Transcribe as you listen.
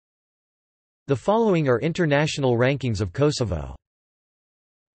The following are international rankings of Kosovo.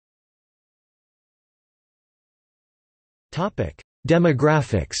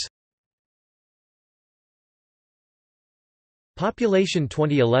 Demographics. Population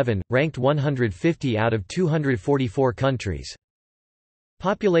 2011, ranked 150 out of 244 countries.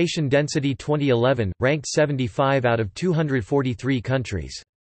 Population density 2011, ranked 75 out of 243 countries.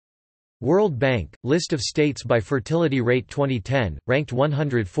 World Bank, list of states by fertility rate 2010, ranked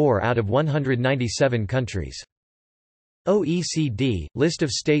 104 out of 197 countries. OECD, list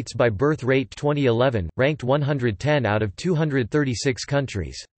of states by birth rate 2011, ranked 110 out of 236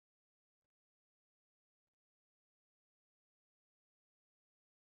 countries.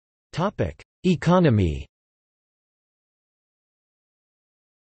 Economy.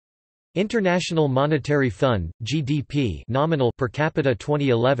 International Monetary Fund, GDP nominal per capita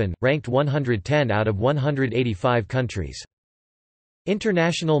 2011, ranked 110 out of 185 countries.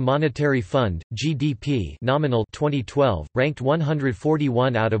 International Monetary Fund, GDP nominal 2012, ranked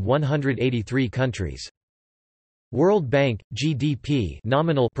 141 out of 183 countries. World Bank, GDP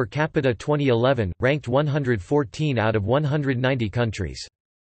nominal per capita 2011, ranked 114 out of 190 countries.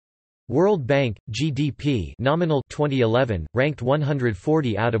 World Bank, GDP nominal 2011, ranked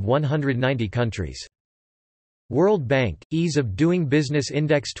 140 out of 190 countries. World Bank, Ease of Doing Business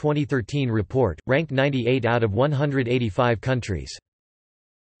Index 2013 report, ranked 98 out of 185 countries.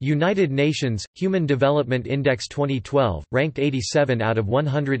 United Nations, Human Development Index 2012, ranked 87 out of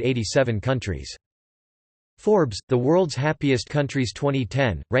 187 countries. Forbes, The World's Happiest Countries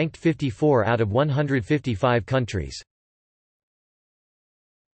 2010, ranked 54 out of 155 countries.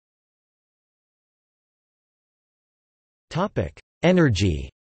 Energy.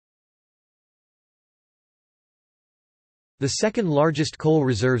 The second largest coal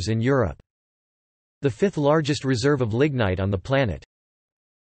reserves in Europe. The fifth largest reserve of lignite on the planet.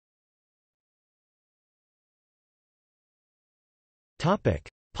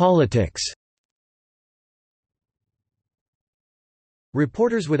 Politics.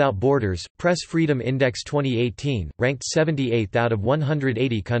 Reporters Without Borders, Press Freedom Index 2018, ranked 78th out of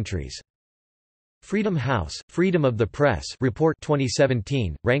 180 countries. Freedom House, Freedom of the Press Report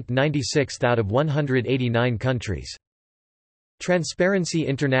 2017, ranked 96th out of 189 countries. Transparency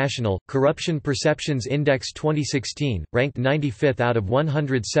International, Corruption Perceptions Index 2016, ranked 95th out of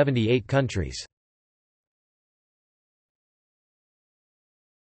 178 countries.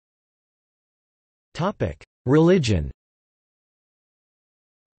 Religion.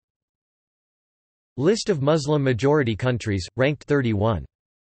 List of Muslim-majority countries, ranked 31.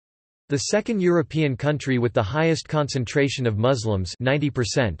 The second European country with the highest concentration of Muslims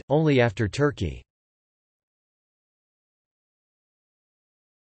 90%, only after Turkey.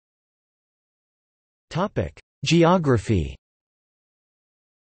 Geography.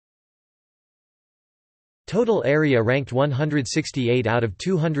 Total area ranked 168 out of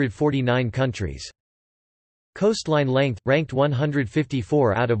 249 countries. Coastline length, ranked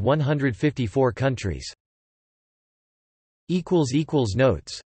 154 out of 154 countries.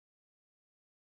 Notes